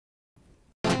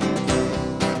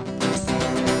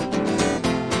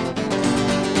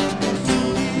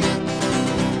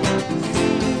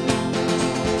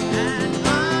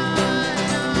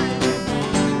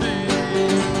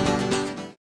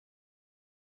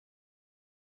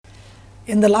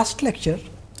In the last lecture,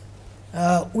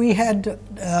 we had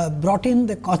brought in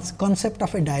the concept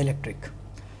of a dielectric.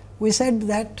 We said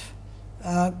that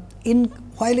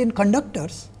while in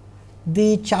conductors,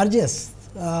 the charges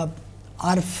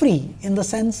are free in the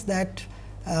sense that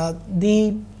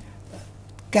the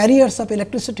carriers of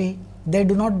electricity, they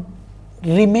do not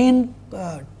remain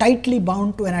tightly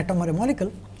bound to an atom or a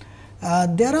molecule.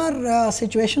 There are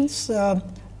situations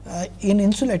in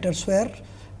insulators where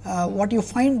what you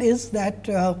find is that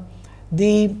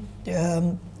the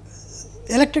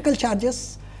electrical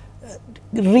charges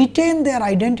retain their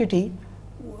identity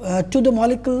to the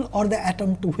molecule or the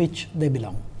atom to which they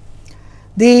belong.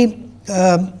 We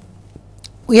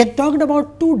had talked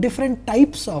about two different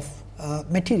types of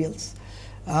materials.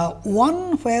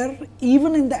 One where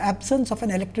even in the absence of an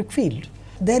electric field,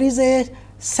 there is a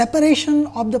separation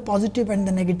of the positive and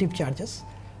the negative charges,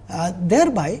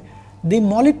 thereby the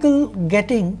molecule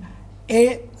getting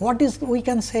a what is we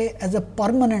can say as a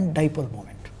permanent dipole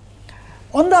moment.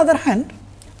 On the other hand,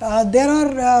 there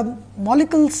are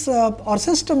molecules or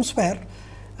systems where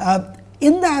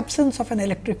in the absence of an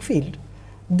electric field,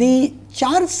 the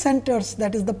charge centers,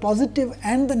 that is the positive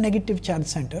and the negative charge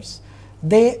centers,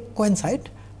 they coincide.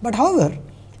 But however,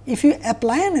 if you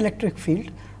apply an electric field,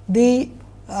 these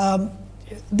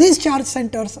charge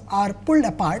centers are pulled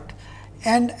apart,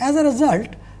 and as a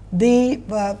result the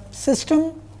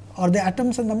system or the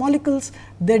atoms and the molecules,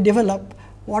 they develop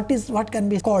what can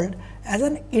be called as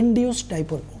an induced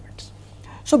dipole moments.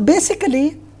 So,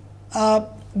 basically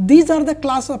these are the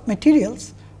class of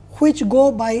materials which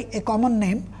go by a common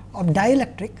name of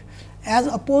dielectric, as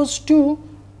opposed to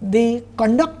the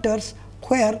conductors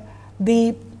where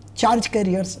the charge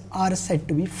carriers are said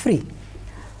to be free.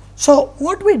 So,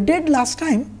 what we did last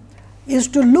time is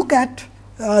to look at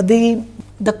the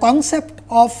concept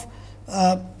of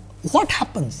what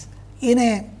happens in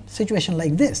a situation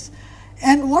like this.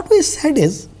 And what we said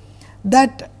is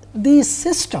that the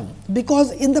system,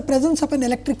 because in the presence of an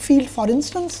electric field, for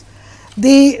instance,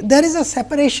 there is a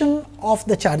separation of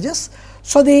the charges.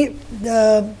 So, the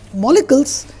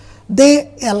molecules,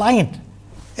 they align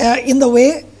in the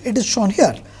way it is shown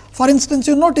here. For instance,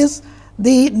 you notice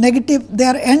the negative, they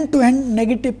are end to end,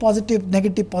 negative,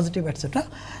 positive, etc.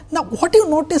 Now, what you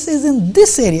notice is in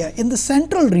this area, in the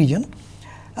central region,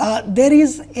 there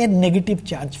is a negative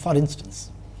charge, for instance,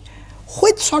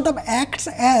 which sort of acts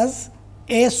as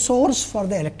a source for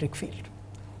the electric field.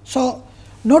 So,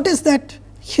 notice that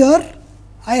here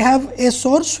I have a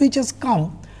source which has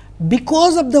come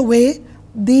because of the way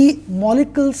the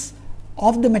molecules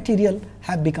of the material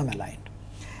have become aligned.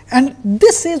 And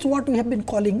this is what we have been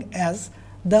calling as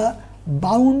the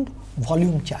bound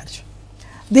volume charge.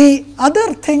 The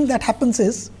other thing that happens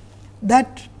is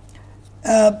that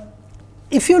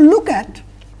if you look at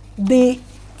the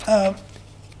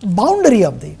boundary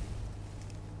of the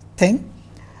thing,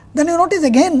 then you notice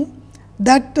again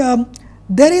that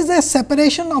there is a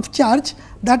separation of charge,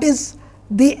 that is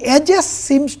the edges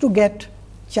seems to get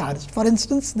charged. For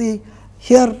instance,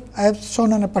 here I have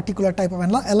shown on a particular type of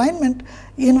alignment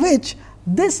in which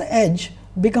this edge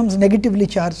becomes negatively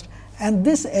charged and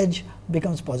this edge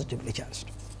becomes positively charged.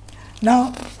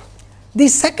 Now, the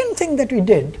second thing that we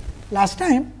did last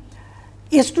time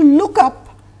is to look up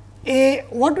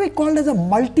what we called as a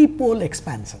multipole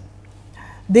expansion.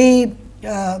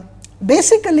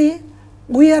 Basically,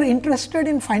 we are interested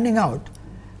in finding out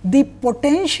the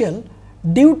potential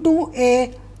due to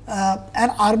an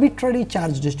arbitrary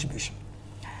charge distribution.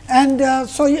 And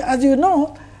so, as you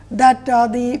know that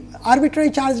the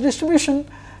arbitrary charge distribution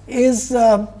is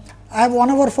I have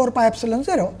 1 over 4 pi epsilon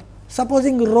 0,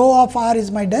 supposing rho of r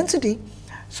is my density.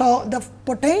 So, the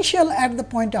potential at the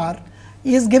point r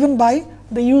is given by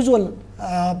the usual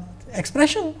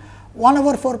expression 1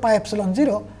 over 4 pi epsilon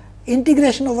 0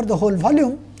 integration over the whole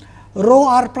volume rho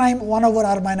r prime 1 over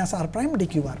r minus r prime d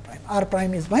cube r prime. R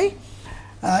prime is my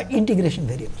integration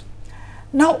variable.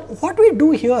 Now, what we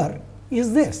do here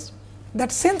is this,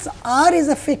 that since r is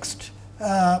a fixed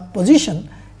position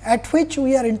at which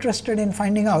we are interested in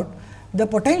finding out the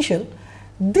potential,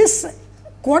 this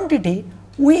quantity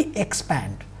we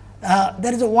expand.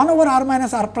 There is a 1 over r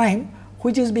minus r prime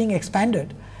which is being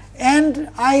expanded, and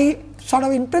I sort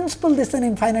of in principle this is an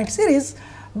infinite series,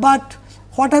 but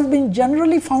what has been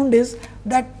generally found is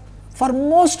that for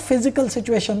most physical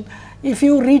situation, if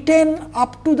you retain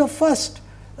up to the first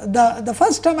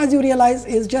term, as you realize,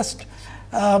 is just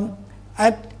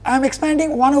I am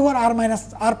expanding 1 over r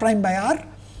minus r prime by r,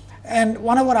 and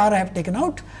 1 over r I have taken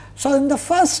out. So, in the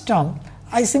first term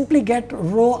I simply get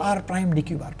rho r prime d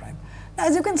cube r prime. Now,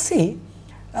 as you can see,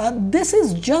 this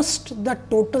is just the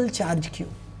total charge q.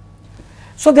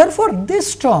 So, therefore,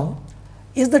 this term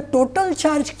is the total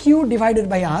charge q divided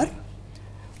by r,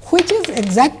 which is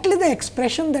exactly the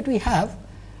expression that we have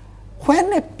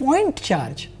when a point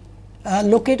charge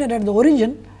located at the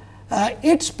origin,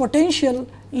 its potential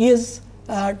is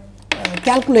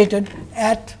calculated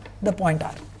at the point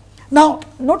r. Now,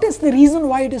 notice the reason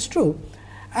why it is true.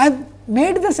 I have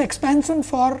made this expansion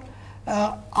for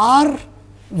r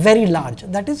very large,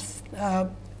 that is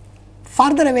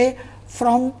farther away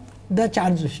from the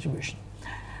charge distribution.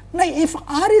 Now, if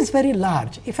r is very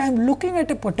large, if I am looking at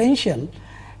a potential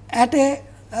at a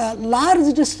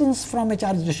large distance from a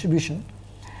charge distribution,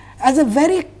 as a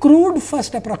very crude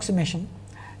first approximation,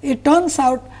 it turns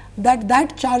out that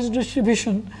that charge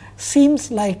distribution seems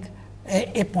like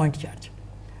a point charge.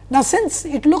 Now, since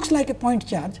it looks like a point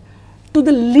charge, to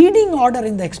the leading order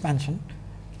in the expansion,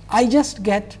 I just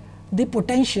get the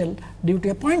potential due to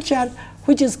a point charge,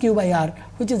 which is q by r,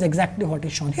 which is exactly what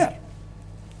is shown here.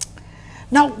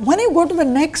 Now, when you go to the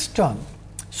next term,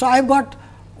 so I have got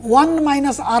 1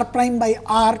 minus r prime by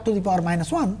r to the power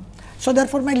minus 1. So,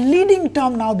 therefore, my leading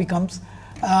term now becomes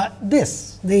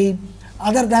this, the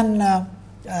other than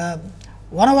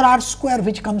 1 over r square,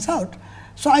 which comes out.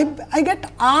 So, I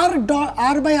get r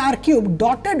by r cube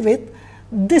dotted with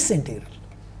this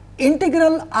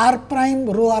integral r prime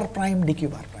rho r prime d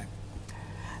cube r prime.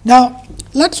 Now,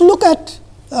 let us look at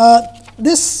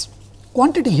this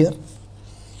quantity here.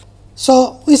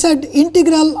 So, we said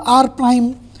integral r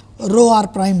prime rho r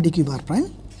prime d cube r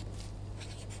prime.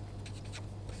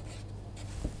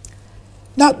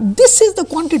 Now, this is the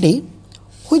quantity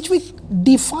which we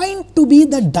define to be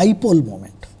the dipole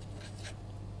moment.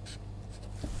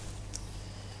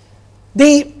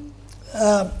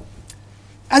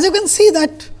 As you can see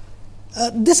that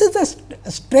this is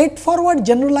a straightforward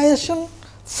generalization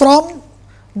from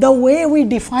the way we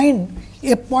define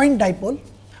a point dipole,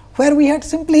 where we had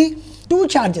simply two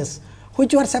charges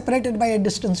which were separated by a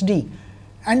distance d,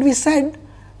 and we said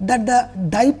that the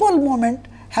dipole moment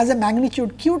has a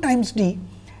magnitude q times d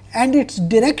and its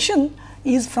direction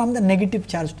is from the negative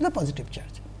charge to the positive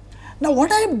charge. Now,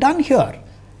 what I have done here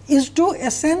is to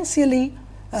essentially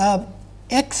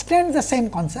extend the same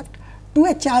concept to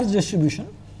a charge distribution,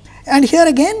 and here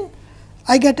again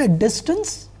I get a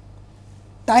distance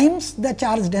times the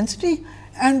charge density,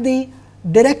 and the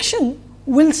direction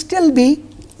will still be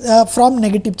from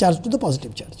negative charge to the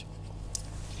positive charge.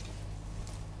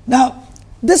 Now,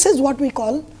 this is what we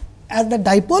call as the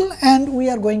dipole, and we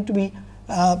are going to be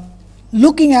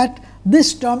looking at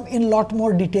this term in lot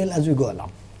more detail as we go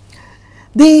along.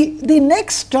 The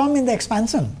next term in the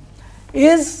expansion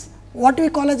is what we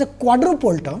call as a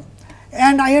quadrupole term,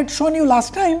 and I had shown you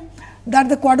last time that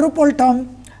the quadrupole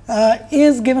term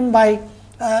is given by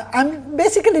I am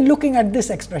basically looking at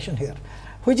this expression here,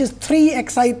 which is 3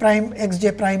 x I prime x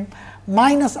j prime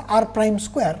minus r prime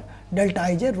square delta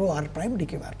I j rho r prime d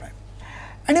cube r prime.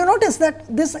 And you notice that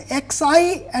this x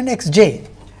I and x j,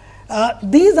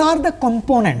 these are the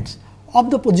components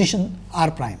of the position r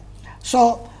prime.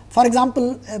 So, for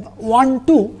example, 1,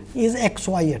 2 is x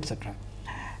y, etc.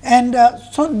 And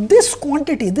so, this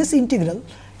quantity, this integral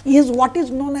is what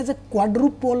is known as a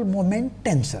quadrupole moment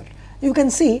tensor. You can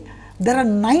see there are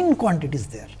 9 quantities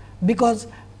there, because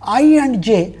I and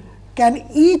j can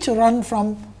each run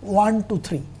from 1 to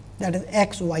 3, that is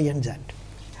x, y and z.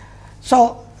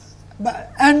 So,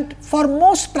 and for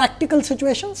most practical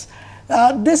situations,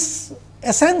 this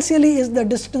essentially is the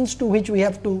distance to which we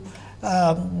have to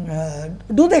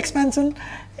do the expansion,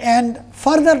 and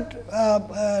further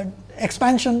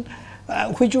expansion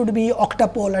which would be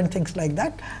octapole and things like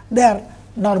that, they are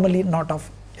normally not of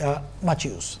much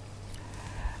use.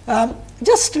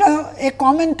 Just a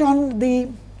comment on the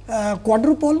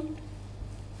quadrupole.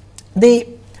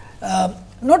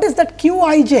 Notice that q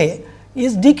I j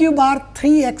is d cube r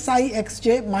 3 x I x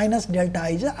j minus delta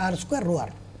I j r square rho r.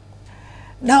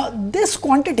 Now, this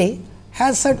quantity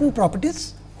has certain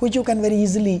properties which you can very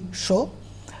easily show.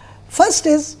 First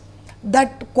is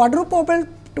that quadrupole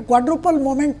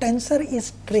moment tensor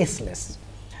is traceless.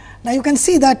 Now, you can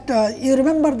see that you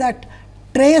remember that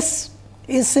trace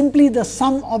is simply the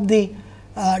sum of the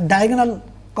diagonal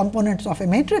components of a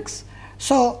matrix.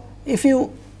 So, if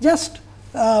you just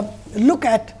look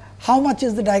at how much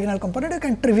is the diagonal component, you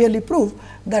can trivially prove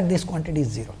that this quantity is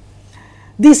 0.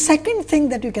 The second thing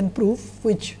that you can prove,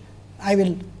 which I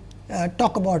will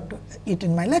talk about it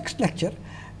in my next lecture,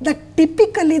 that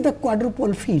typically the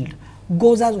quadrupole field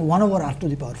goes as 1 over r to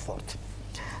the power 4th.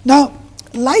 Now,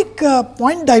 like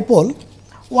point dipole,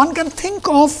 one can think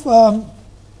of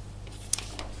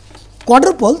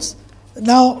quadrupoles.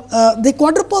 Now, the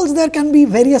quadrupoles, there can be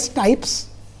various types.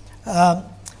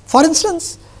 For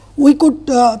instance, we could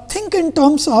think in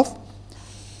terms of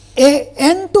a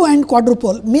end-to-end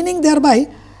quadrupole, meaning thereby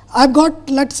I have got,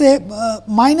 let us say,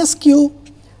 minus q,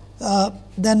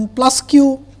 then plus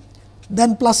q,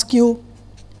 then plus q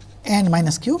and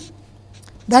minus q.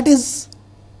 That is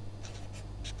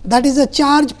a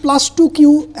charge plus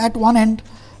 2q at one end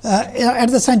at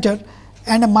the center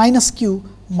and a minus q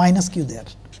there.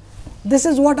 This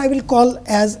is what I will call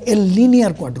as a linear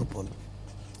quadrupole.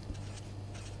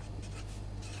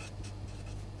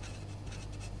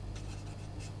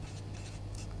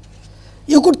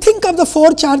 You could think of the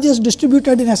 4 charges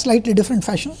distributed in a slightly different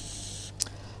fashion.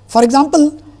 For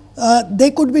example,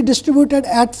 they could be distributed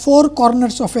at 4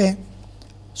 corners of a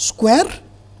square.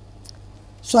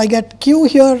 So, I get q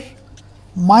here,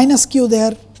 minus q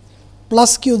there,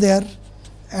 plus q there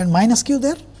and minus q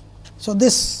there. So,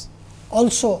 this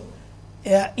also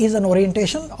is an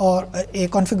orientation or a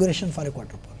configuration for a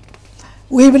quadrupole.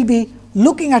 We will be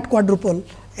looking at quadrupole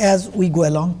as we go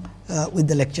along with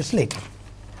the lectures later.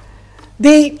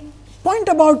 The point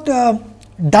about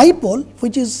dipole,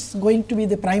 which is going to be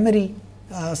the primary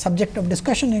subject of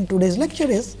discussion in today's lecture,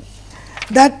 is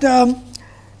that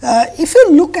if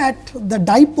you look at the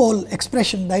dipole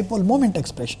expression, dipole moment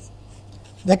expression,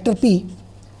 vector p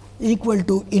equal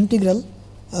to integral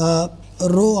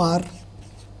rho r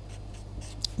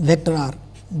vector r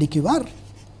dq r,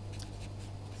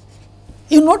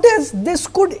 you notice this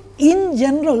could in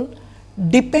general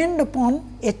depend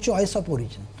upon a choice of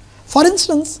origin. For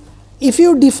instance, if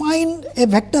you define a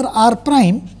vector r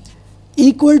prime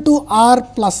equal to r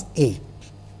plus a,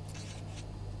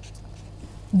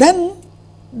 then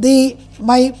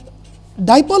my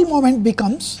dipole moment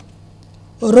becomes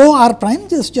rho r prime,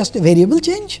 this is just a variable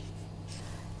change,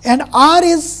 and r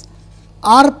is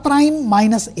r prime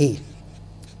minus a,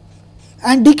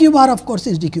 and dq bar of course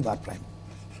is dq bar prime.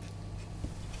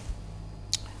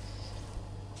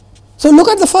 So, look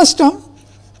at the first term.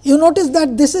 You notice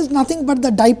that this is nothing but the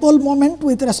dipole moment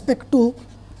with respect to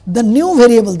the new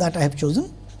variable that I have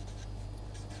chosen,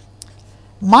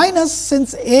 minus,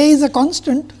 since a is a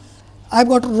constant, I have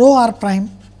got rho r prime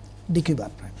dq bar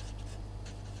prime.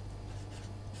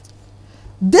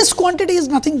 This quantity is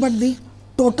nothing but the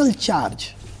total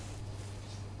charge.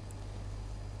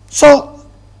 So,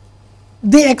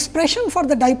 the expression for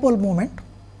the dipole moment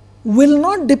will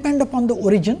not depend upon the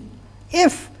origin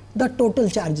if the total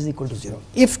charge is equal to 0.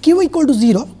 If q equal to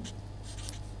 0,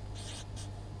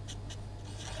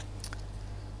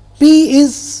 p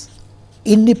is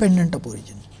independent of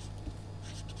origin.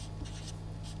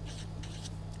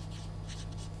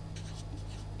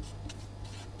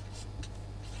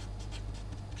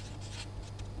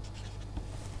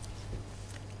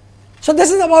 So,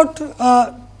 this is about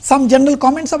some general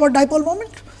comments about dipole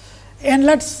moment, and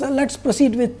let's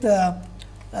proceed with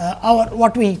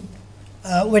what we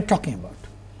were talking about.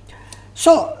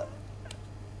 So,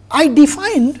 I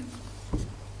defined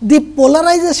the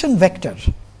polarization vector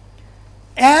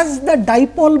as the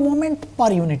dipole moment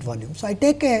per unit volume. So, I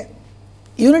take a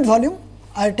unit volume,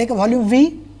 I take a volume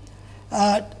V,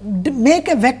 make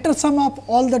a vector sum of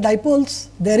all the dipoles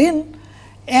therein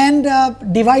and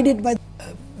divide it by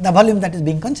the volume that is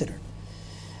being considered.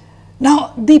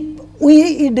 Now,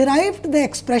 we derived the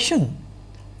expression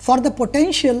for the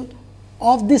potential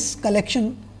of this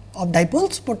collection of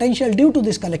dipoles, potential due to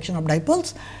this collection of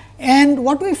dipoles, and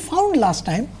what we found last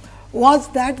time was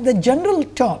that the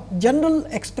general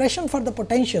expression for the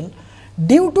potential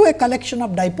due to a collection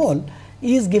of dipole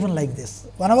is given like this,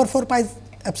 1 over 4 pi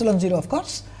epsilon 0 of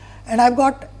course, and I have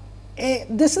got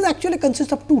this is actually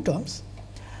consists of 2 terms.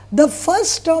 The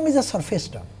first term is a surface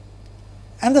term,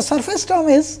 and the surface term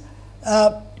is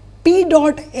p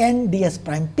dot n ds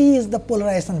prime. P is the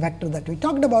polarization vector that we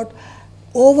talked about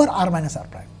over r minus r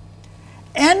prime,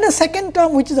 and the second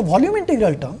term, which is a volume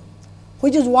integral term,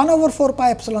 which is 1 over 4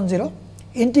 pi epsilon 0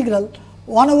 integral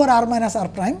 1 over r minus r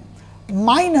prime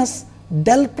minus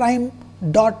del prime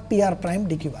dot p r prime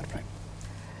dq bar prime.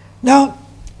 Now,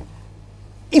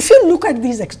 if you look at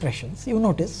these expressions, you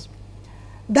notice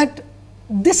that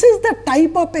this is the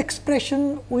type of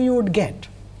expression we would get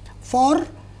for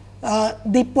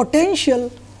the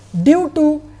potential due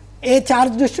to a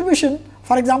charge distribution.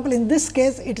 For example, in this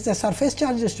case it is a surface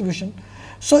charge distribution.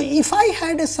 So, if I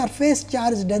had a surface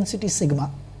charge density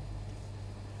sigma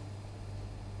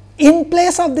in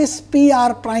place of this p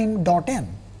r prime dot n,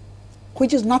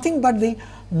 which is nothing but the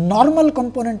normal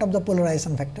component of the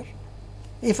polarization vector,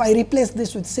 if I replace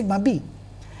this with sigma b,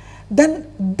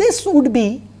 then this would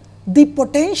be the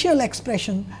potential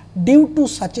expression due to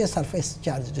such a surface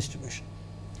charge distribution.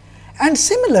 And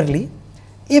similarly,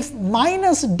 if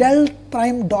minus del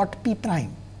prime dot p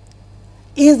prime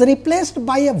is replaced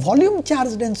by a volume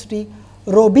charge density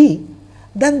rho b,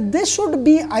 then this should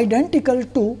be identical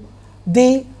to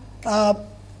the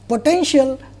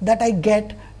potential that I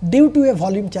get due to a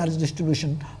volume charge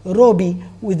distribution rho b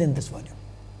within this volume.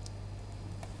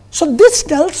 So, this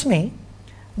tells me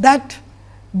that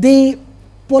the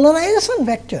polarization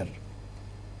vector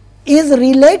is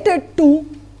related to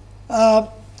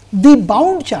the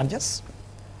bound charges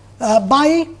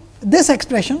by this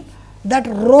expression, that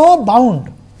rho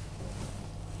bound.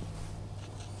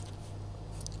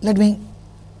 Let me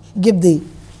give the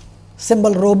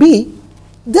symbol rho b.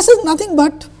 This is nothing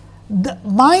but the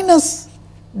minus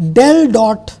del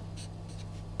dot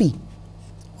p,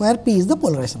 where p is the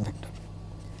polarization vector,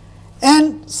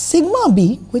 and sigma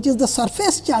b, which is the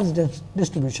surface charge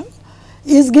distribution,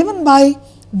 is given by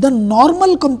the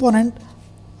normal component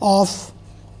of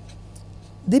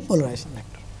the polarization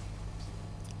vector.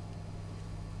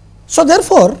 So,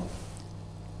 therefore,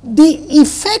 the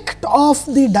effect of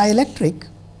the dielectric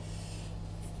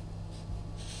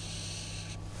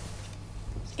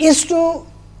is to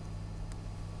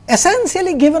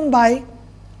essentially given by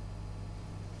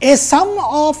a sum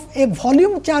of a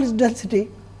volume charge density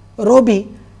rho b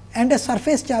and a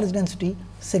surface charge density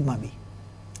sigma b.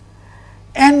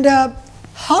 And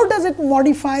how does it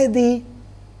modify the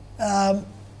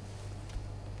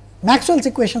Maxwell's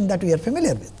equation that we are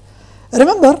familiar with?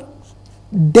 Remember,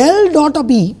 del dot of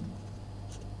B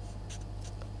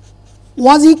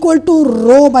was equal to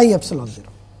rho by epsilon 0.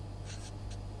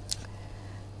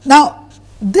 Now,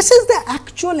 this is the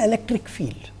actual electric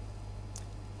field,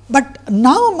 but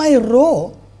now my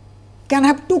rho can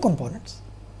have two components.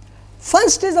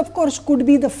 First is, of course, could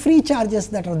be the free charges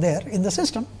that are there in the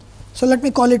system. So, let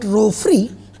me call it rho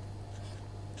free,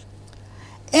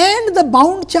 and the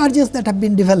bound charges that have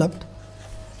been developed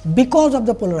because of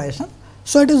the polarization.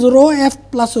 So, it is rho f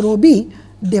plus rho b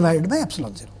divided by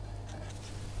epsilon 0.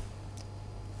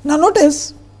 Now,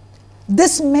 notice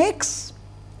this makes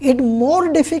it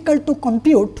more difficult to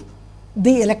compute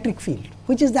the electric field,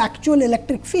 which is the actual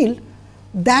electric field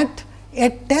that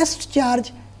a test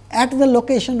charge at the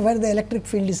location where the electric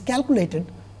field is calculated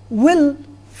will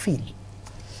feel.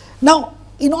 Now,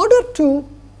 in order to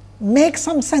make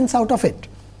some sense out of it,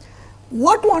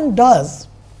 what one does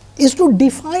is to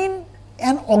define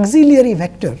an auxiliary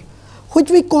vector,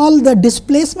 which we call the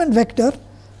displacement vector,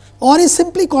 or is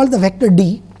simply called the vector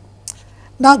d.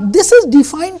 Now, this is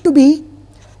defined to be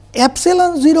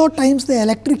epsilon 0 times the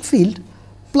electric field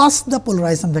plus the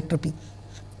polarization vector p.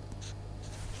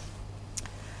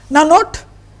 Now, note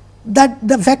that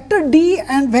the vector d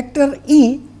and vector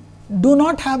e do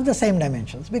not have the same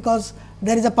dimensions, because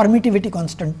there is a permittivity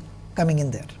constant coming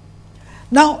in there.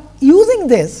 Now, using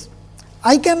this,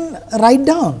 I can write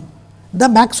down the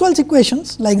Maxwell's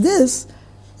equations like this.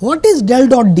 What is del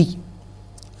dot d?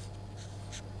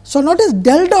 So, notice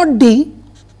del dot d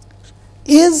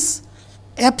is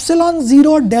epsilon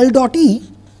 0 del dot e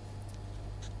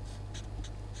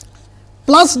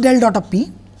plus del dot of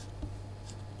p,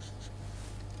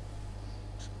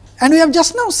 and we have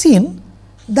just now seen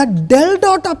that del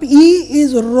dot of E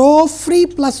is rho free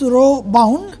plus rho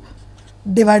bound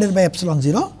divided by epsilon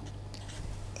 0,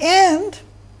 and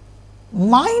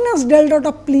minus del dot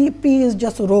of P is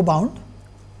just rho bound.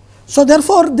 So,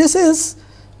 therefore, this is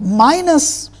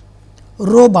minus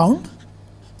rho bound.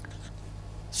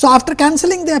 So, after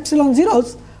cancelling the epsilon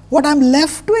zeros, what I am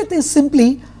left with is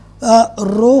simply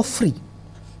rho free.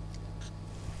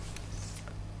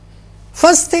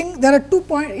 First thing, there are two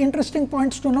interesting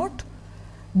points to note.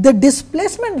 The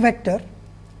displacement vector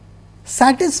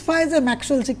satisfies a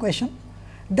Maxwell's equation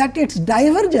that its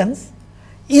divergence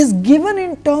is given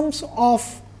in terms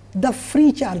of the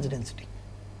free charge density.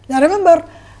 Now, remember,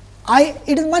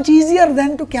 it is much easier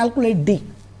than to calculate d,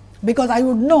 because I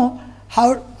would know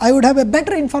how I would have a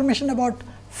better information about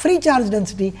free charge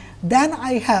density than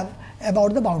I have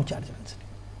about the bound charge density,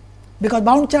 because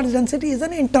bound charge density is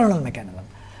an internal mechanism.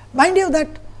 Mind you that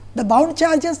the bound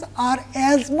charges are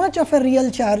as much of a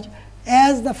real charge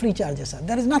as the free charges are.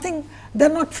 There is nothing, they are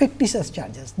not fictitious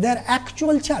charges, they are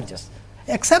actual charges,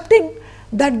 excepting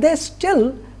that they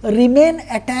still remain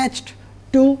attached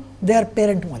to their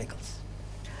parent molecules.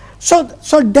 So,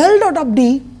 del dot of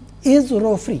d is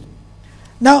rho free.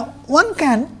 Now, one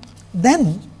can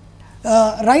then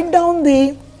write down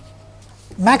the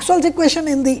Maxwell's equation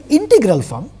in the integral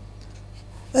form.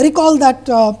 Recall that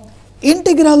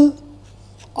integral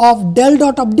of del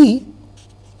dot of d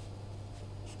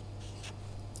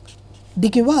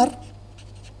dq bar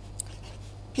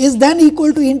is then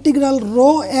equal to integral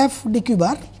rho f dq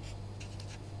bar,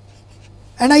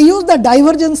 and I use the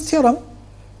divergence theorem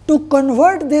to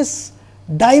convert this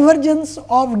divergence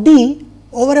of d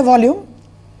over a volume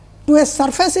to a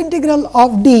surface integral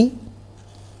of d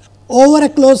over a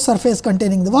closed surface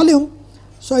containing the volume.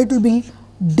 So, it will be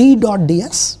d dot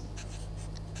ds,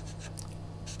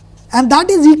 and that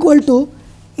is equal to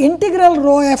integral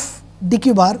rho f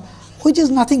dq bar, which is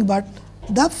nothing but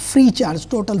the free charge,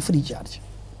 total free charge.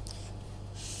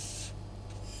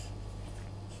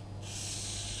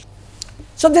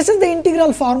 So, this is the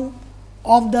integral form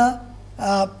of the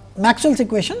Maxwell's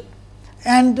equation,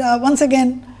 and once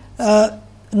again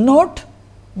note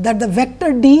that the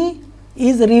vector d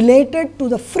is related to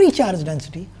the free charge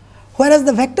density, whereas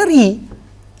the vector E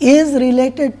is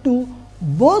related to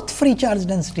both free charge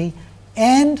density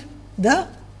and the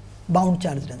bound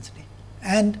charge density,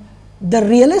 and the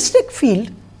realistic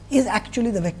field is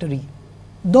actually the vector E,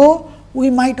 though we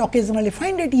might occasionally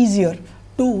find it easier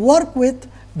to work with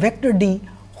vector d,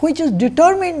 which is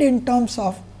determined in terms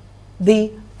of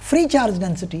the free charge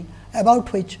density,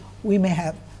 about which we may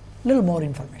have little more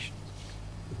information.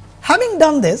 Having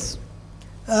done this,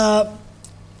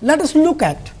 let us look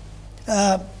at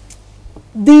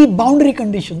the boundary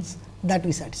conditions that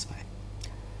we satisfy.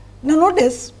 Now,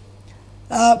 notice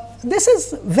this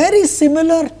is very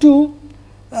similar to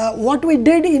what we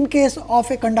did in case of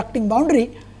a conducting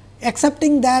boundary,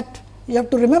 excepting that you have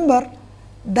to remember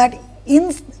that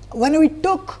when we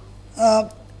took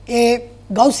a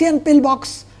Gaussian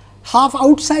pillbox half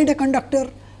outside a conductor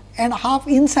and half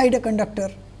inside a conductor,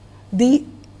 the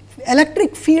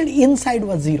electric field inside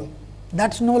was 0.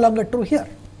 That is no longer true here.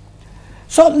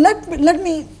 So, let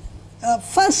me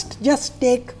first just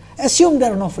assume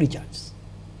there are no free charges,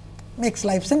 makes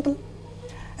life simple.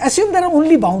 Assume there are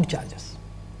only bound charges.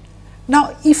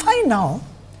 Now, if I now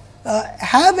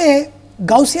have a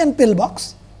Gaussian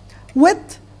pillbox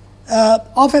with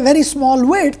of a very small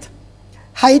width,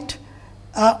 height,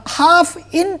 half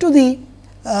into the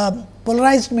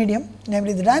polarized medium,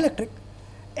 namely the dielectric,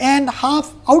 and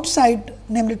half outside,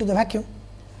 namely to the vacuum,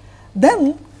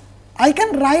 then I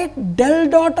can write del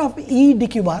dot of E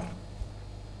dq bar,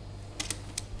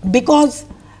 because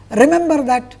remember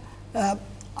that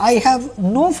I have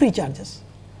no free charges.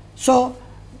 So,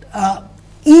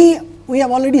 E we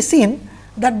have already seen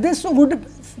that this would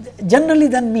generally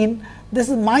then mean this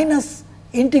is minus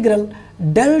integral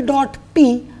del dot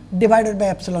p divided by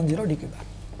epsilon 0 dq bar.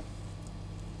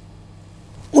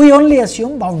 We only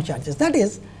assume bound charges, that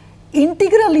is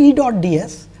integral E dot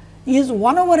ds is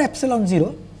 1 over epsilon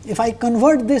 0. If I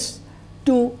convert this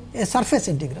to a surface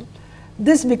integral,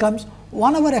 this becomes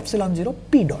 1 over epsilon 0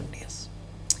 p dot ds.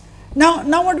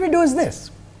 Now what we do is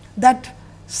this, that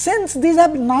since these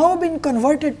have now been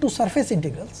converted to surface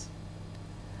integrals,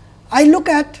 I look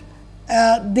at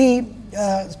the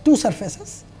two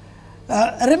surfaces.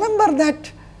 Remember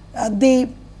that the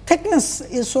thickness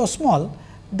is so small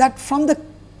that from the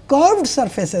curved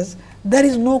surfaces there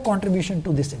is no contribution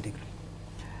to this integral.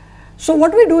 So,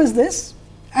 what we do is this,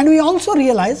 and we also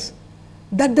realize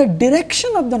that the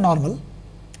direction of the normal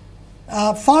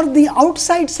for the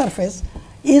outside surface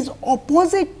is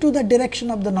opposite to the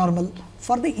direction of the normal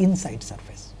for the inside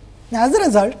surface. Now, as a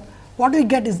result, what we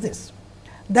get is this,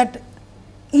 that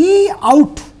E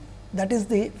out, that is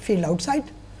the field outside,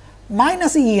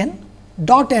 minus E n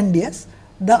dot n ds,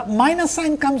 the minus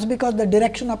sign comes because the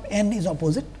direction of n is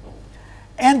opposite,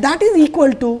 and that is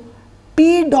equal to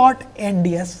p dot n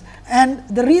ds, and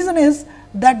the reason is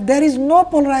that there is no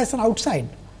polarization outside.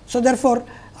 So, therefore,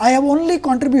 I have only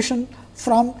contribution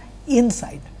from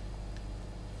inside,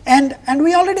 and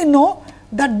we already know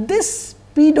that this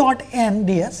p dot n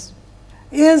ds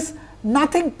is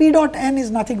nothing, p dot n is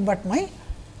nothing but my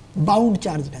bound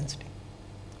charge density,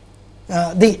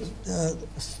 the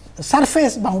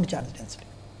surface bound charge density.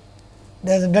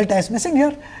 There is a delta s missing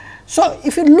here. So,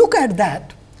 if you look at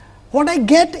that, what I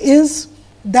get is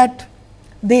that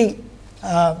the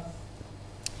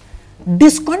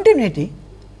discontinuity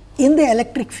in the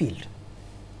electric field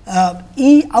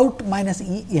E out minus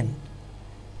E in,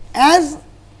 as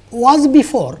was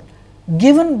before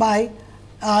given by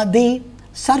the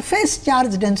surface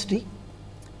charge density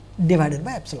divided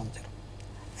by epsilon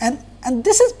 0. And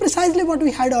this is precisely what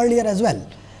we had earlier as well,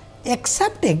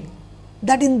 excepting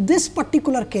that in this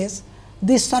particular case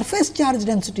the surface charge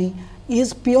density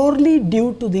is purely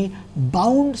due to the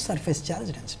bound surface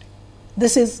charge density.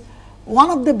 This is one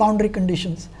of the boundary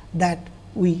conditions that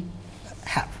we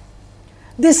have.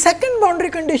 The second boundary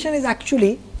condition is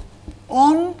actually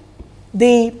on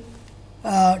the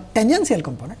tangential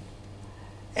component,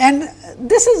 and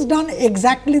this is done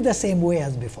exactly the same way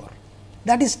as before.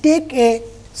 That is, take a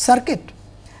circuit,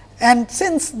 and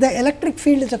since the electric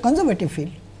field is a conservative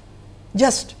field,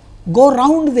 just go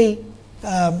round the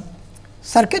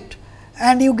circuit,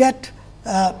 and you get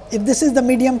if this is the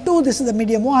medium 2, this is the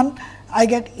medium 1, I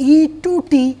get E 2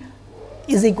 t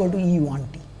is equal to E 1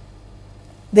 t.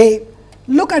 They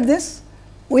look at this,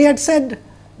 we had said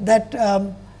that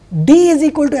d is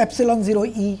equal to epsilon 0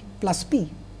 E plus p,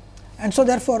 and so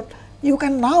therefore, you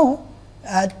can now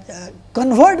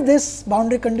convert this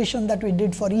boundary condition that we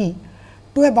did for E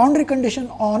to a boundary condition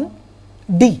on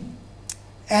d,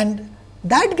 and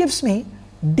that gives me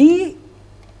d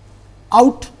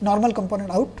out, normal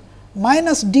component out,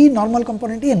 minus d normal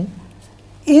component in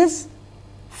is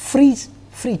free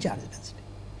charge density,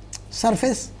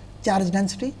 surface charge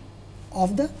density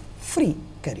of the free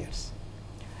carriers.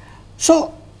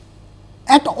 So,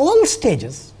 at all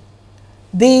stages,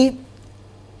 the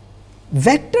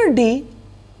vector d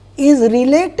is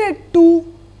related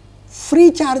to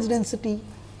free charge density,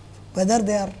 whether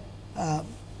they are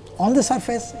on the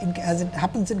surface as it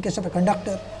happens in case of a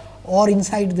conductor or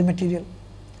inside the material.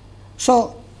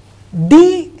 So,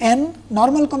 d n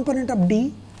normal component of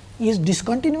d is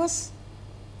discontinuous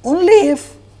only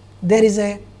if there is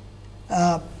a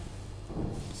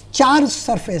charged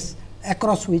surface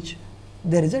across which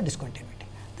there is a discontinuity.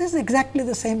 This is exactly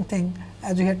the same thing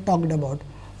as we had talked about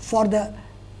for the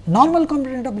normal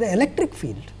component of the electric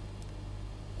field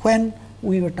when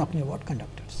we were talking about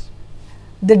conductors.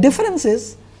 The difference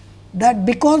is that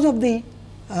because of the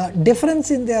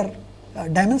difference in their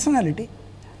dimensionality,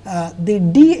 the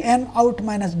d n out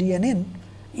minus d n in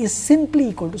is simply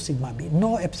equal to sigma b,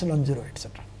 no epsilon 0,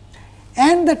 etc.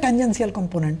 And the tangential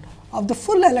component of the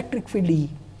full electric field E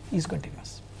is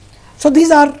continuous. So,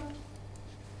 these are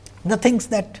the things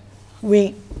that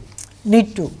we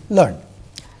need to learn.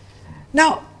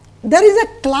 Now, there is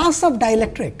a class of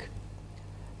dielectric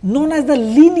known as the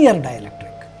linear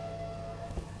dielectric.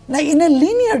 Now, in a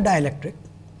linear dielectric,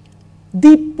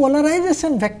 the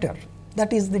polarization vector,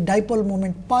 that is the dipole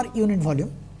moment per unit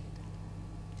volume,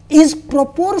 is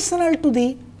proportional to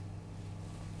the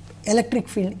electric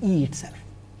field E itself.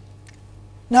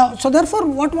 Now, so therefore,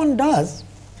 what one does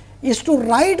is to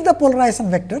write the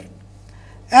polarization vector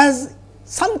as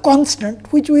some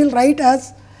constant, which we will write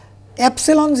as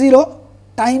epsilon 0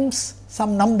 times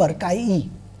some number chi e,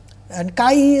 and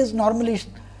chi e is normally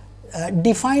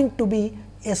defined to be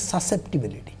a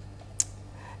susceptibility.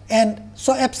 And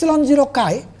so, epsilon 0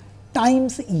 chi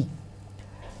times E.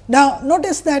 Now,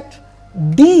 notice that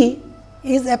d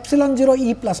is epsilon 0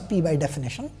 E plus p by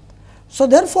definition. So,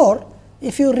 therefore,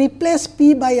 if you replace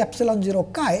p by epsilon 0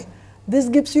 chi, this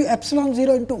gives you epsilon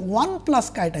 0 into 1 plus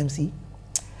chi times E.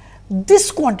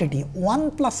 This quantity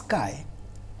 1 plus chi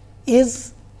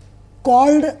is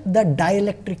called the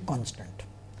dielectric constant.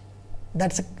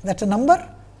 That's a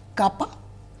number kappa.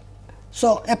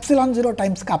 So, epsilon 0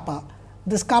 times kappa,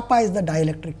 this kappa is the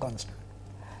dielectric constant,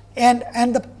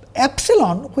 and the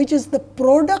epsilon, which is the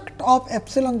product of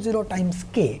epsilon 0 times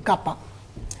k kappa,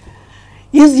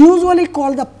 is usually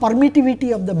called the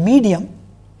permittivity of the medium,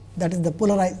 that is the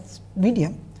polarized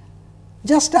medium,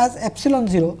 just as epsilon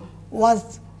 0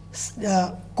 was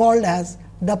called as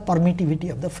the permittivity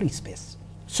of the free space.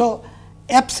 So,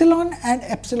 epsilon and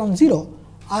epsilon 0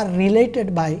 are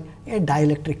related by a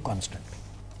dielectric constant.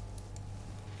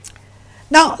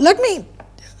 Now, let me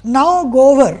now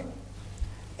go over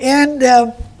and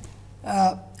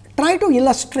try to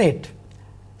illustrate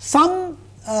some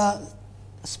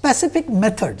specific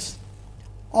methods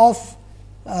of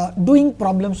doing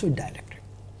problems with dielectric.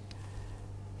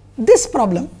 This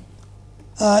problem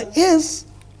is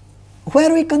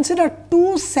where we consider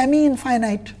two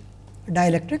semi-infinite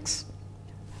dielectrics.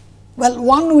 Well,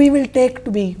 one we will take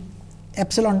to be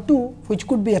epsilon 2, which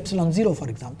could be epsilon 0 for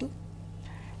example,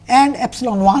 and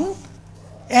epsilon 1,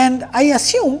 and I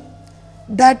assume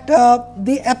that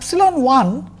the epsilon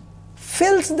 1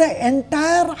 fills the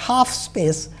entire half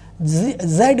space z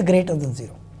greater than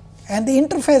 0, and the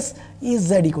interface is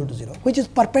z equal to 0, which is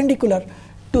perpendicular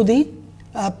to the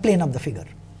plane of the figure.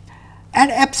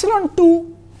 And epsilon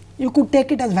 2, you could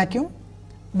take it as vacuum,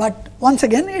 but once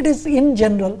again it is in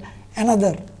general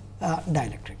another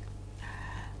dielectric.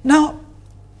 Now,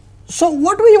 so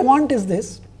what we want is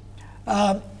this,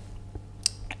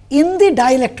 in the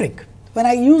dielectric, when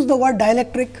I use the word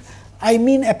dielectric, I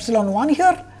mean epsilon 1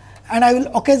 here, and I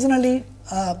will occasionally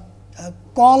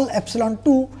call epsilon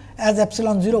 2 as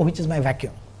epsilon 0, which is my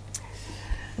vacuum.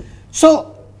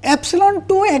 So, epsilon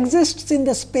 2 exists in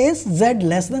the space z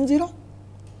less than 0,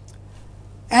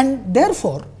 and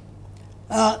therefore,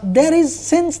 there is,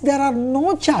 since there are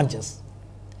no charges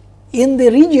in the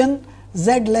region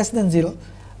z less than 0,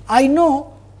 I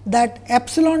know that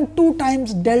epsilon 2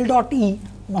 times del dot E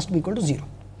must be equal to 0.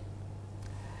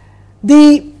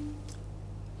 The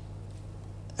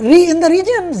in the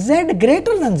region z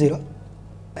greater than 0,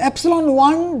 epsilon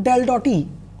 1 del dot E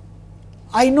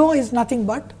I know is nothing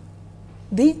but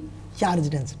the charge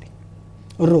density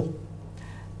rho.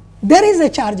 There is a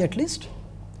charge at least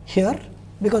here,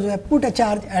 because we have put a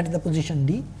charge at the position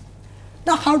D.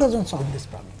 Now, how does one solve this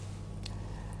problem?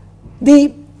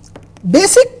 The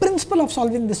basic principle of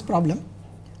solving this problem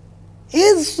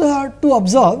is to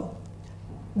observe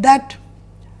that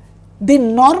the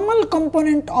normal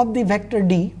component of the vector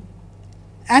D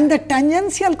and the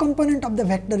tangential component of the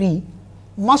vector E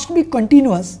must be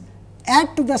continuous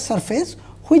at the surface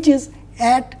which is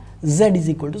at z is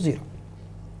equal to 0.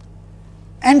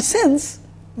 And since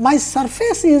my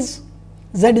surface is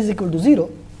z is equal to 0,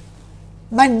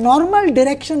 my normal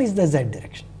direction is the z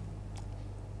direction.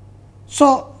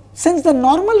 So, since the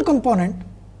normal component,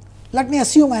 let me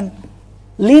assume an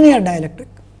linear dielectric.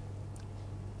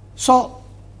 So,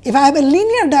 if I have a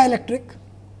linear dielectric,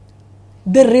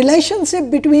 the relationship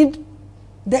between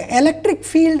the electric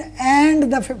field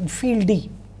and the field D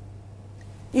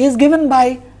is given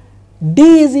by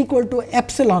D is equal to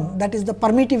epsilon, that is the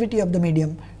permittivity of the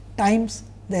medium, times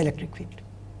the electric field.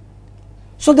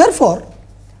 So, therefore,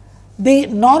 the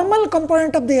normal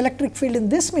component of the electric field in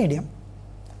this medium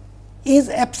is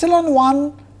epsilon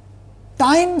 1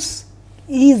 times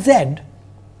E z,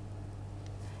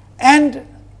 and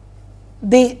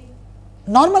the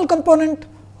normal component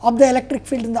of the electric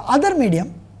field in the other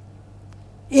medium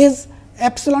is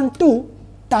epsilon 2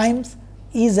 times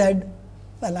E z,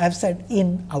 well, I have said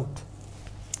in out.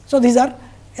 So, these are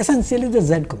essentially the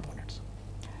z components.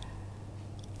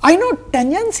 I know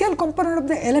tangential component of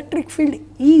the electric field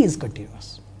E is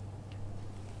continuous,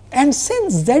 and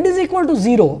since z is equal to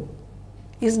 0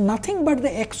 is nothing but the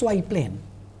xy plane,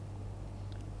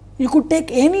 you could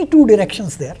take any two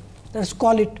directions there, let us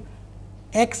call it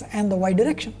x and the y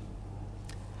direction.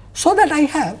 So, that I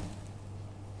have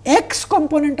x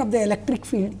component of the electric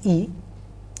field E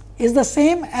is the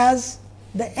same as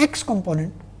the x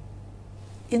component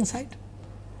inside,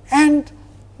 and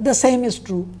the same is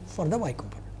true for the y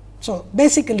component. So,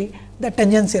 basically the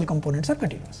tangential components are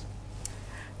continuous.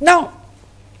 Now,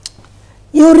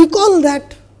 you recall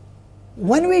that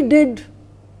when we did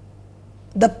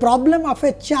the problem of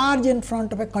a charge in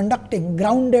front of a conducting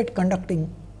grounded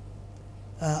conducting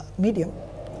medium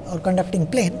or conducting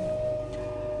plane,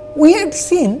 we had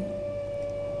seen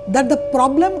that the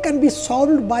problem can be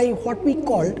solved by what we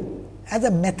called as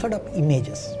a method of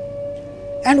images.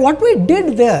 And what we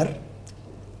did there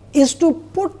is to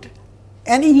put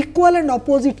an equal and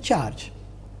opposite charge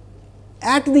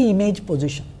at the image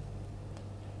position.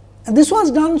 And this was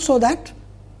done so that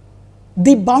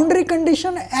the boundary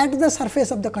condition at the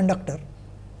surface of the conductor,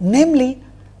 namely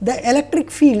the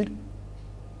electric field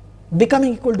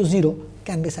becoming equal to 0,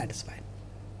 can be satisfied.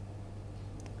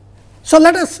 So,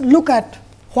 let us look at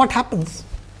what happens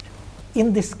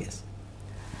in this case.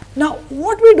 Now,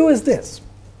 what we do is this,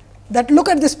 that look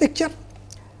at this picture.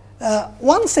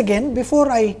 Once again,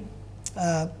 before I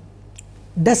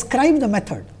describe the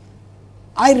method,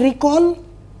 I recall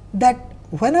that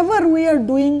whenever we are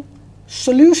doing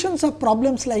solutions of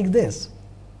problems like this,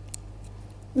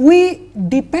 we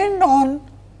depend on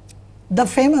the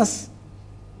famous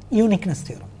uniqueness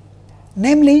theorem,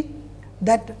 namely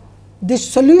that the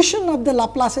solution of the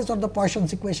Laplaces or the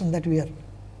Poisson's equation that we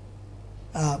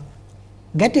are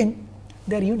getting,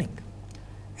 they are unique.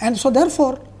 And so,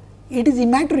 therefore, it is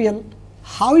immaterial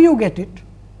how you get it.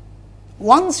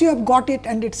 Once you have got it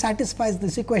and it satisfies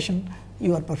this equation,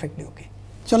 you are perfectly okay.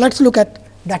 So, let us look at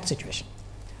that situation.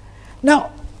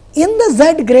 Now, in the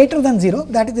z greater than 0,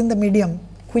 that is in the medium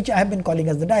which I have been calling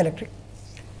as the dielectric.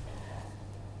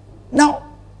 Now,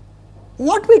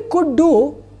 what we could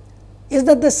do is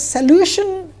that the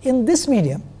solution in this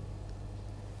medium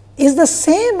is the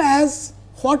same as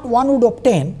what one would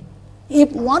obtain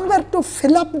if one were to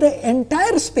fill up the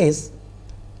entire space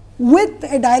with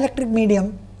a dielectric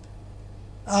medium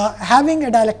having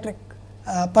a dielectric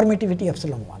permittivity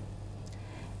epsilon 1,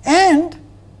 and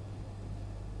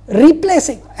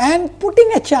replacing and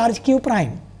putting a charge q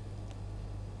prime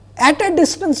at a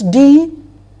distance d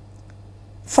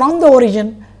from the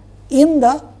origin in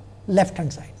the left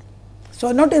hand side.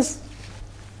 So, notice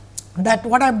that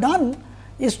what I have done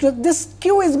is to, this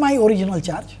q is my original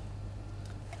charge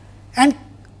and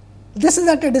this is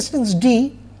at a distance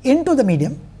d into the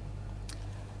medium.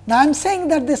 Now, I am saying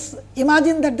that this,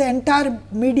 imagine that the entire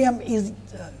medium is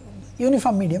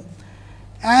uniform medium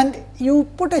and you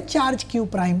put a charge q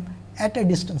prime at a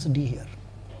distance d here.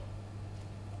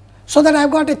 So, that I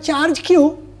have got a charge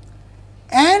q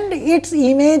and its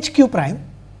image q prime.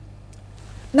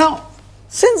 Now,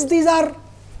 since these are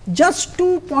just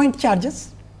 2 point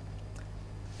charges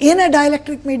in a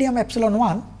dielectric medium epsilon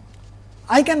 1,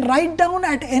 I can write down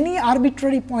at any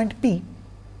arbitrary point p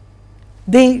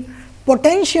the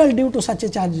potential due to such a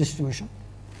charge distribution.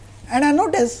 And I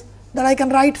notice that I can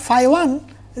write phi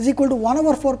 1 is equal to 1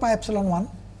 over 4 pi epsilon 1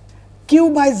 q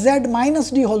by z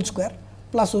minus d whole square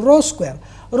plus rho square.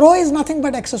 Rho is nothing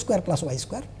but x square plus y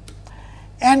square,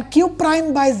 and q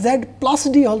prime by z plus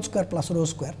d whole square plus rho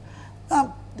square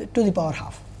to the power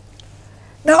half.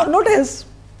 Now, notice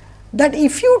that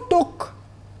if you took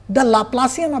the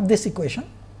Laplacian of this equation,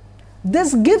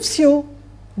 this gives you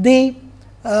the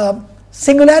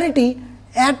singularity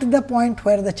at the point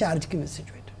where the charge q is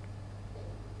situated.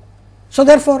 So,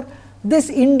 therefore, this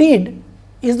indeed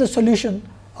is the solution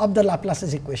of the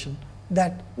Laplace's equation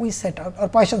that we set out, or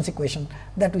Poisson's equation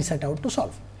that we set out to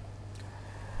solve.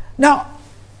 Now,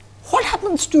 what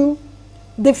happens to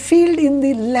the field in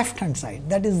the left hand side,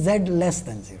 that is z less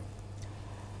than 0?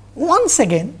 Once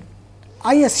again,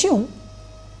 I assume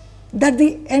that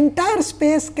the entire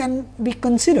space can be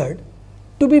considered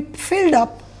to be filled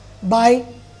up by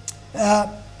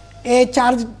a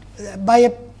charge, by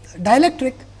a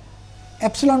dielectric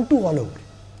epsilon 2 all over.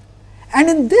 And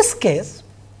in this case,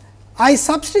 I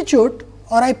substitute,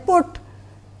 or I put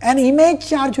an image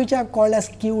charge which I have called as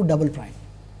q double prime.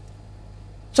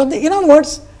 So, in other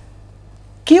words,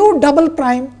 q double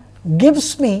prime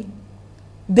gives me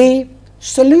the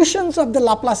solutions of the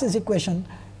Laplace's equation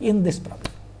in this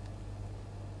problem.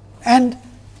 And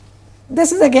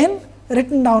this is again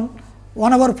written down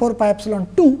 1 over 4 pi epsilon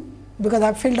 2, because I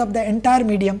have filled up the entire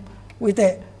medium with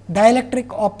a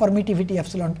dielectric of permittivity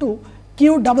epsilon 2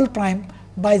 q double prime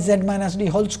by z minus d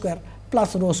whole square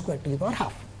plus rho square to the power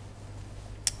half.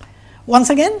 Once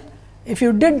again, if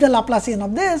you did the Laplacian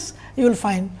of this, you will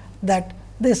find that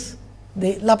this,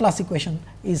 the Laplace equation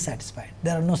is satisfied.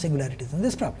 There are no singularities in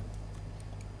this problem.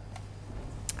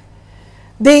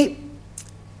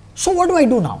 So, what do I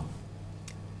do now?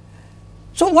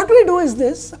 So, what we do is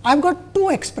this: I have got two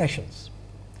expressions.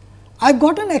 I have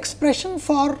got an expression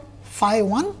for phi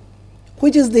 1,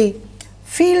 which is the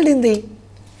field in the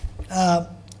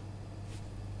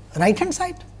right hand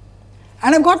side,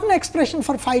 and I have got an expression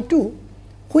for phi 2,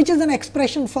 which is an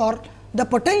expression for the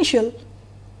potential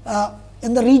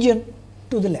in the region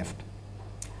to the left.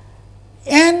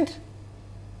 And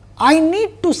I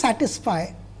need to satisfy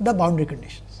the boundary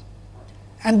conditions,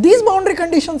 and these boundary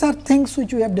conditions are things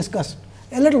which we have discussed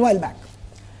a little while back,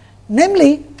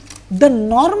 namely the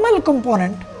normal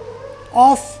component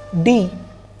of D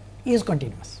is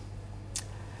continuous.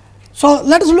 So,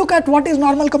 let us look at what is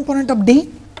normal component of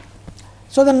D.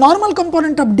 So, the normal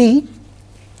component of D,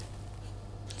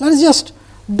 let us just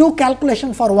do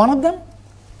calculation for one of them.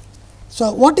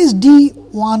 So, what is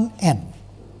D1n?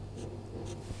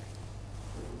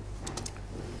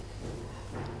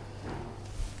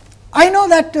 I know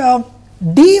that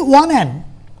D1n,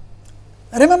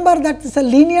 remember that it is a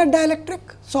linear dielectric.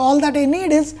 So, all that I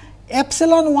need is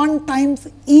epsilon 1 times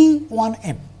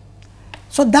E1n.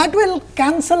 So, that will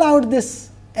cancel out this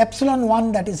epsilon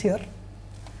 1 that is here,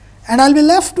 and I will be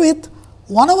left with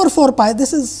 1 over 4 pi.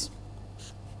 This is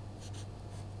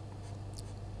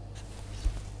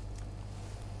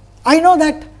I know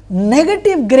that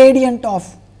negative gradient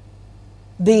of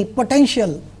the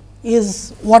potential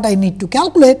is what I need to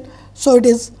calculate. So, it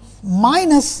is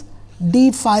minus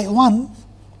d phi 1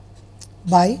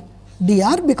 by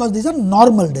dr, because these are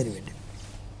normal derivative.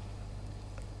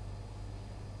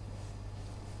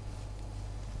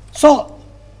 So,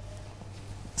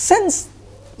 since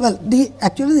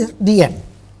actually dn,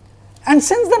 and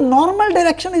since the normal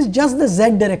direction is just the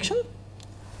z direction,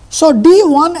 so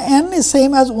d1n is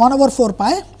same as 1 over 4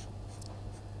 pi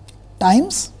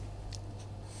times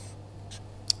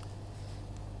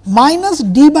minus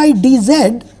d by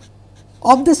dz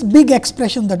of this big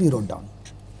expression that we wrote down.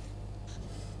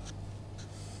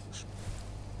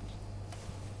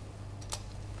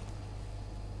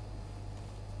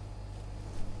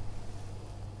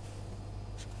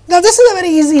 Now, this is a very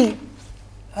easy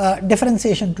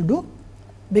differentiation to do,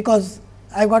 because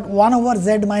I have got 1 over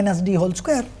z minus d whole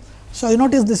square. So, you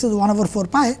notice this is 1 over 4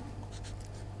 pi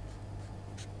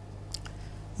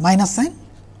minus sign.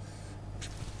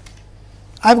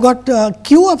 I have got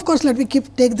q, of course, let me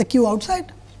take the q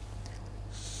outside.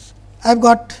 I have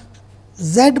got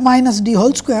z minus d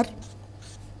whole square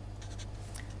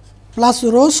plus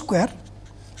rho square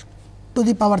to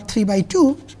the power 3 by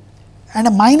 2 and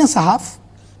a minus a half,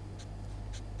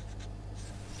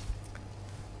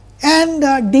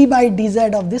 and d by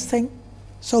dz of this thing.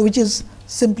 So, which is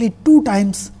simply 2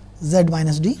 times z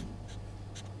minus d.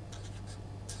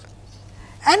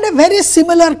 and a very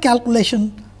similar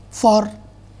calculation for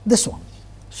this one.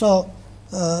 So,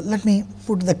 let me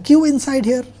put the q inside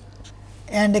here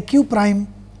and a q prime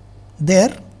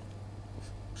there.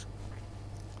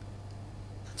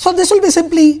 So, this will be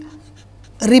simply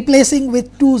replacing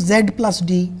with 2 z plus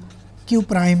d q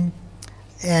prime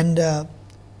and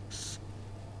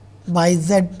by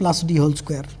z plus d whole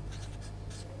square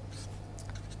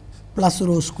plus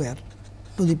rho square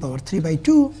to the power 3 by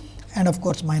 2 and of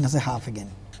course, minus a half again.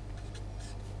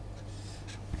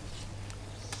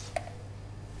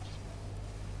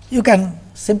 You can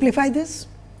simplify this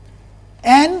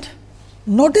and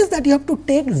notice that you have to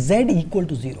take z equal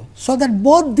to 0. So, that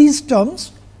both these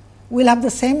terms will have the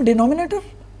same denominator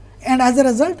and as a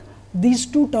result these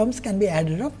two terms can be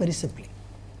added up very simply.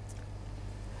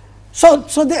 So,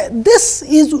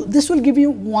 this will give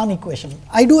you one equation.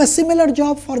 I do a similar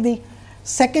job for the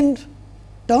second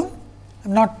term, I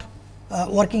am not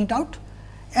working it out,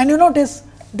 and you notice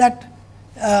that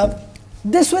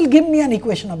this will give me an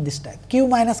equation of this type, q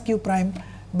minus q prime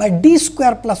by d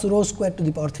square plus rho square to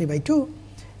the power 3 by 2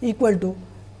 equal to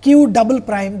q double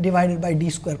prime divided by d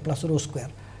square plus rho square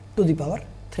to the power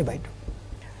 3 by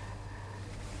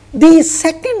 2. The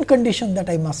second condition that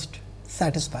I must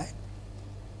satisfy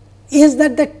is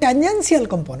that the tangential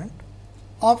component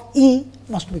of E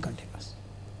must be continuous.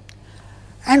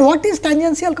 And what is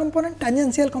tangential component?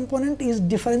 Tangential component is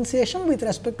differentiation with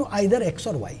respect to either x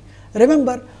or y.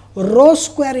 Remember, rho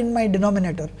square in my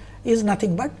denominator is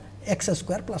nothing but x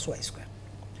square plus y square.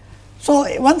 So,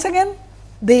 once again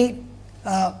it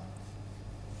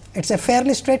is a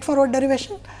fairly straightforward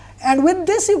derivation, and with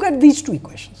this you get these two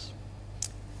equations.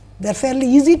 They are fairly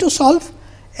easy to solve,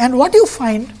 and what you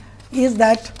find is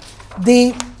that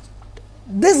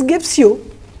this gives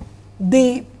you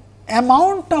the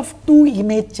amount of two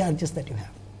image charges that you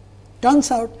have. Turns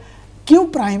out q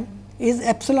prime is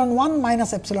epsilon 1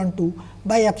 minus epsilon 2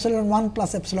 by epsilon 1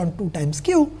 plus epsilon 2 times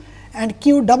q, and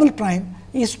q double prime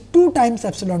is 2 times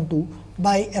epsilon 2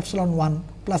 by epsilon 1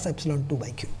 plus epsilon 2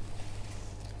 by q.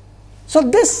 So,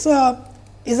 this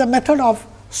is a method of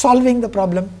solving the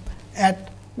problem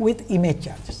with image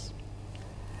charges.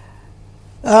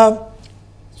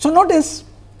 So, notice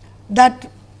that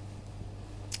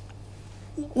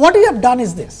what we have done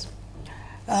is this.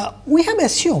 We have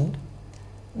assumed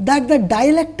that the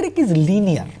dielectric is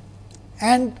linear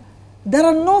and there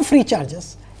are no free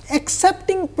charges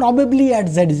excepting probably at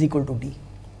z is equal to d.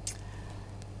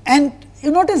 And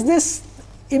you notice this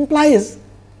implies,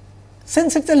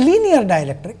 since it is a linear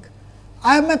dielectric,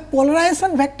 I am a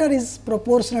polarization vector is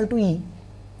proportional to E.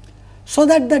 So,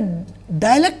 that the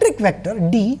dielectric vector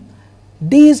d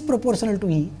is proportional to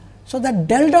E. So, that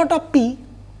del dot of P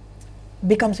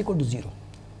becomes equal to 0,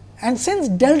 and since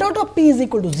del dot of P is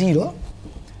equal to 0,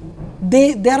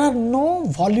 there are no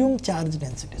volume charge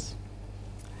densities.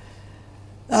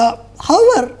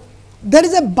 However, there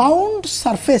is a bound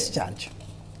surface charge,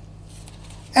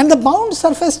 and the bound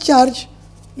surface charge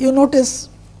you notice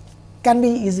can be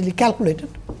easily calculated,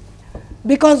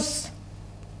 because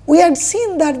we had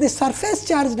seen that the surface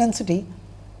charge density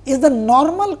is the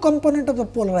normal component of the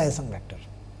polarization vector.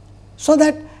 So,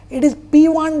 that it is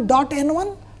P1 dot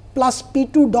n1 plus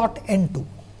P2 dot n2,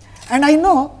 and I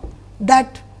know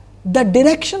that the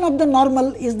direction of the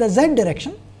normal is the z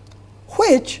direction,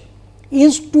 which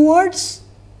is towards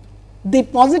the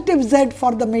positive z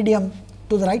for the medium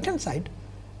to the right hand side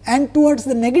and towards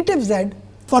the negative z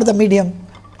for the medium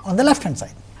on the left hand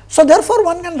side. So, therefore,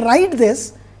 one can write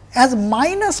this as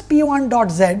minus P1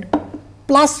 dot z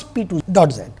plus P2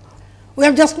 dot z. We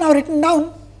have just now written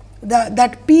down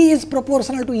that P is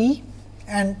proportional to E,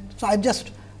 and so I have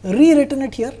just rewritten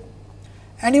it here,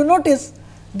 and you notice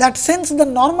that since the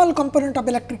normal component of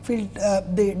electric field,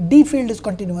 the D field is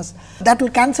continuous, that will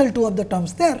cancel two of the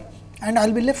terms there, and I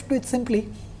will be left with simply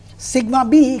sigma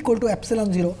B equal to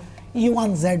epsilon 0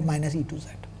 E1 z minus E2 z.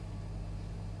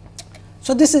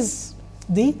 So, this is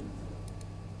the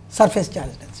surface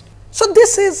charge density. So,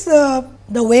 this is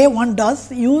the way one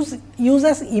does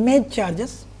uses image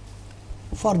charges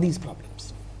for these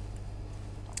problems.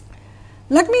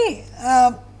 Let me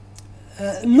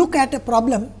look at a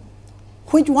problem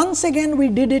which once again we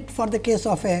did it for the case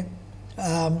of a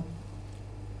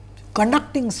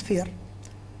conducting sphere.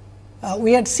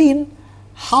 We had seen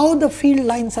how the field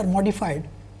lines are modified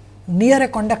near a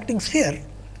conducting sphere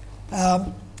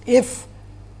if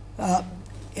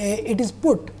it is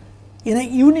put in a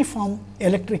uniform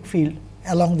electric field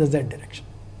along the z direction.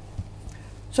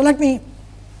 So, let me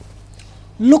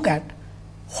look at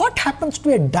what happens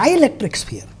to a dielectric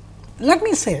sphere. Let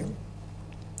me say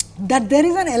that there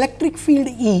is an electric field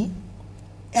E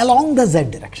along the z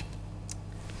direction,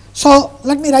 So,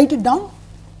 let me write it down.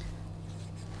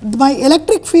 My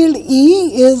electric field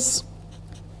E is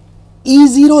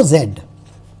E0 Z.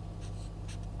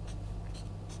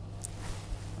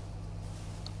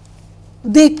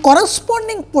 The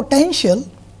corresponding potential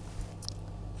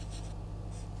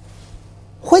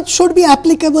which should be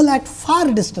applicable at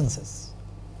far distances,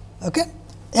 okay,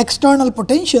 external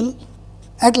potential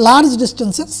at large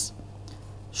distances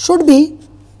should be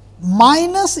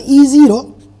minus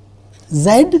E0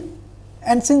 Z,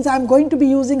 and since I am going to be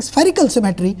using spherical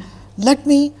symmetry, let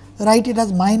me write it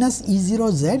as minus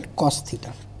E0 Z cos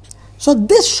theta. So,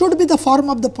 this should be the form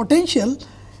of the potential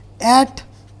at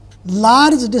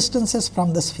large distances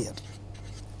from the sphere.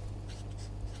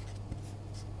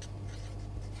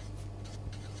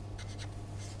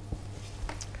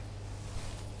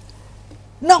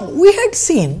 Now, we had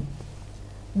seen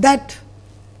that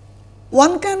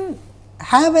one can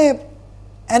have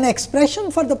an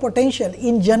expression for the potential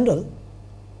in general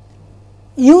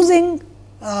using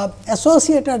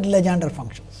associated Legendre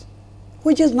functions,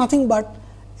 which is nothing but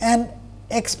an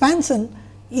expansion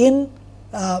in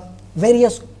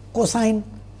various cosine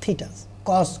thetas,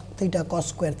 cos theta, cos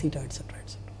square theta, etc.,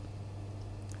 etc.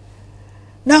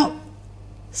 Now,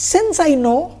 since I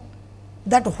know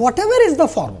that whatever is the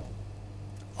form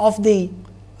of the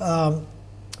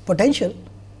potential,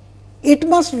 it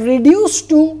must reduce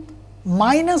to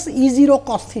minus E0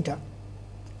 cos theta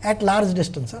at large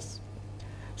distances.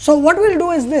 So, what we will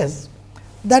do is this,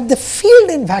 that the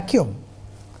field in vacuum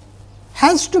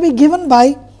has to be given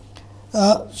by,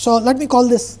 so let me call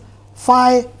this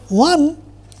phi 1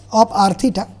 of r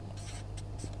theta,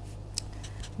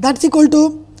 that is equal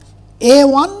to A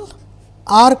 1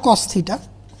 r cos theta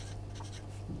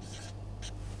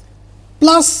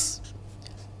plus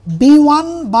B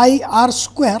 1 by r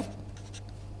square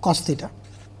cos theta.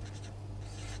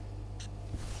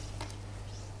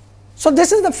 So,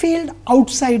 this is the field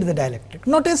outside the dielectric.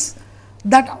 Notice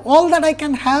that all that I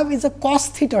can have is a cos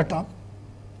theta term.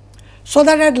 So,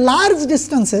 that at large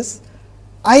distances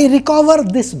I recover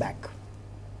this back,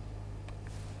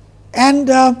 and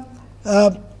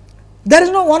there is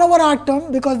no 1 over r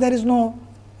term because there is no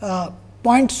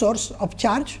point source of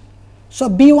charge. So,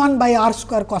 B 1 by r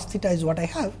square cos theta is what I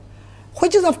have,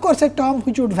 which is of course a term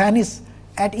which would vanish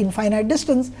at infinite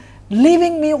distance,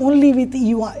 leaving me only with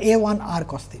A 1 r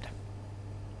cos theta.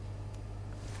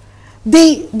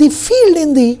 The field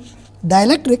in the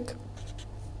dielectric,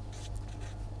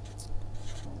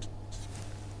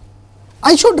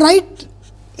 I should write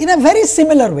in a very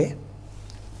similar way,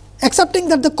 excepting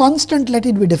that the constant, let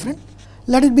it be different,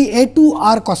 let it be A 2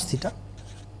 r cos theta.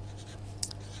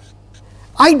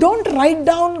 I do not write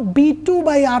down B 2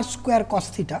 by r square cos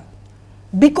theta,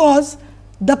 because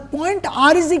the point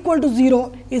r is equal to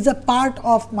 0 is a part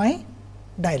of my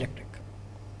dielectric.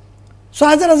 So,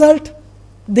 as a result,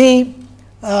 the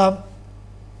I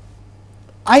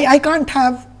can't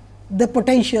have the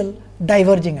potential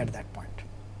diverging at that point.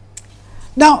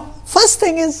 Now, first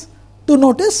thing is to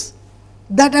notice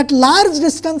that at large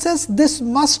distances this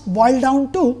must boil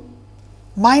down to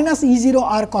minus E0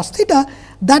 r cos theta.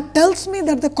 That tells me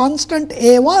that the constant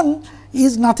A 1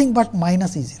 is nothing but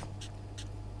minus E0.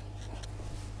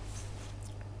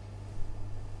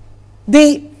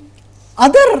 The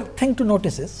other thing to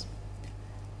notice is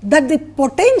that the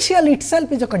potential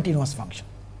itself is a continuous function,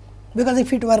 because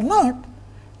if it were not,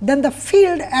 then the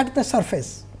field at the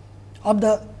surface of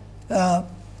the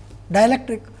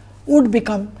dielectric would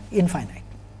become infinite.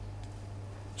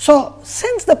 So,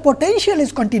 since the potential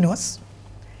is continuous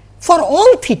for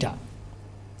all theta,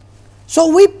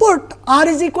 so we put r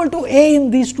is equal to a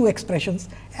in these two expressions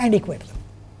and equate them.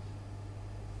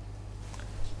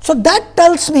 So, that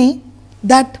tells me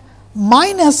that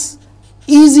minus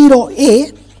E0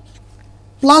 a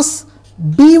plus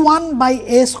B 1 by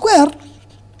a square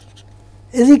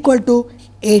is equal to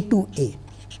A 2 a.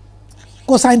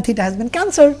 Cosine theta has been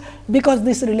cancelled, because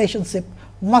this relationship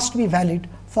must be valid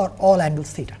for all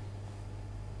angles theta.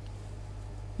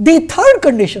 The third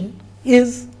condition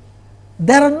is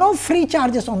there are no free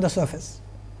charges on the surface.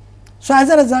 So, as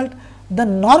a result, the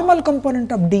normal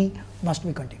component of D must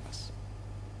be continuous.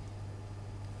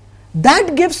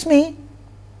 That gives me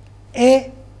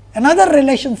another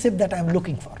relationship that I am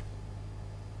looking for.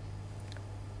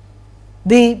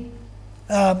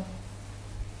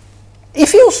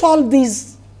 If you solve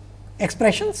these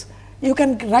expressions, you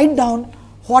can write down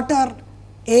what are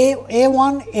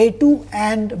A1, A2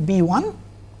 and B1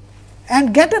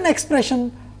 and get an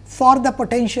expression for the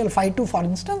potential phi 2, for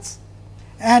instance,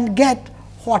 and get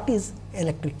what is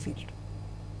electric field.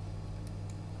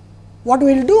 What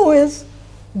we will do is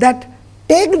that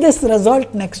take this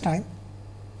result next time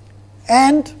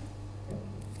and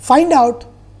find out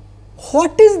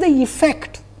what is the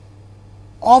effect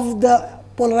of the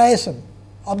polarization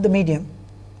of the medium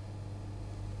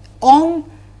on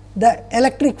the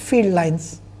electric field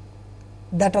lines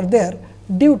that are there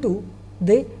due to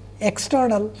the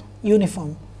external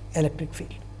uniform electric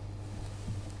field.